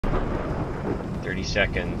30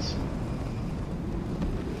 seconds.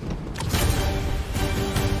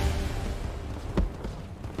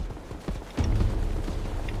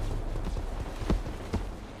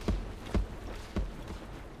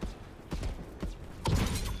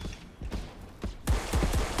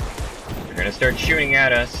 They're gonna start shooting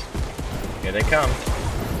at us. Here they come.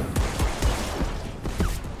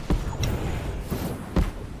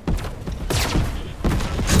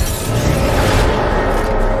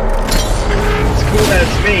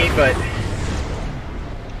 That's me, but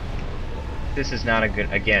this is not a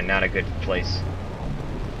good, again, not a good place.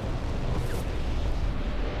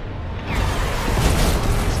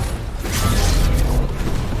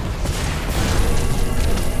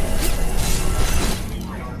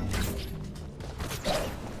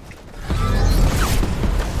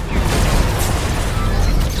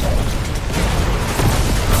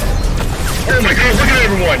 Oh my god, look at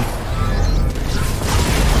everyone!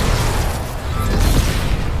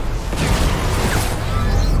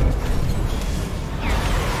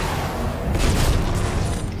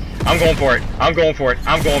 I'm going for it. I'm going for it.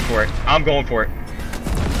 I'm going for it. I'm going for it.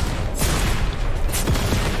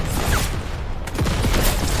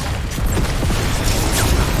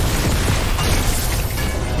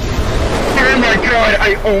 Oh my god!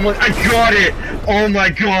 I got it! Oh my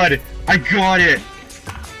god! I got it!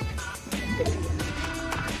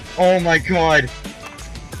 Oh my god!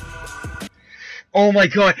 Oh my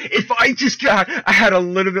god, if I had a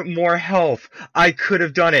little bit more health, I could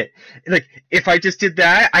have done it. Like, if I just did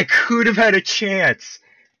that, I could have had a chance.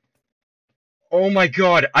 Oh my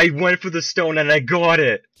god, I went for the stone and I got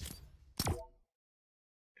it.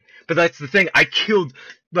 But that's the thing, I killed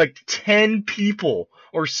like 10 people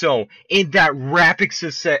or so in that rapid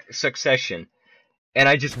succession. And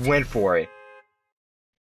I just went for it.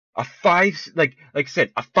 Like I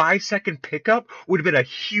said, a 5-second pickup would have been a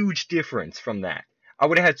huge difference from that. I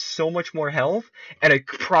would have had so much more health, and I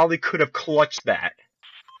probably could have clutched that.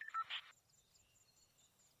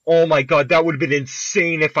 Oh my god, that would have been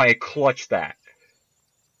insane if I had clutched that.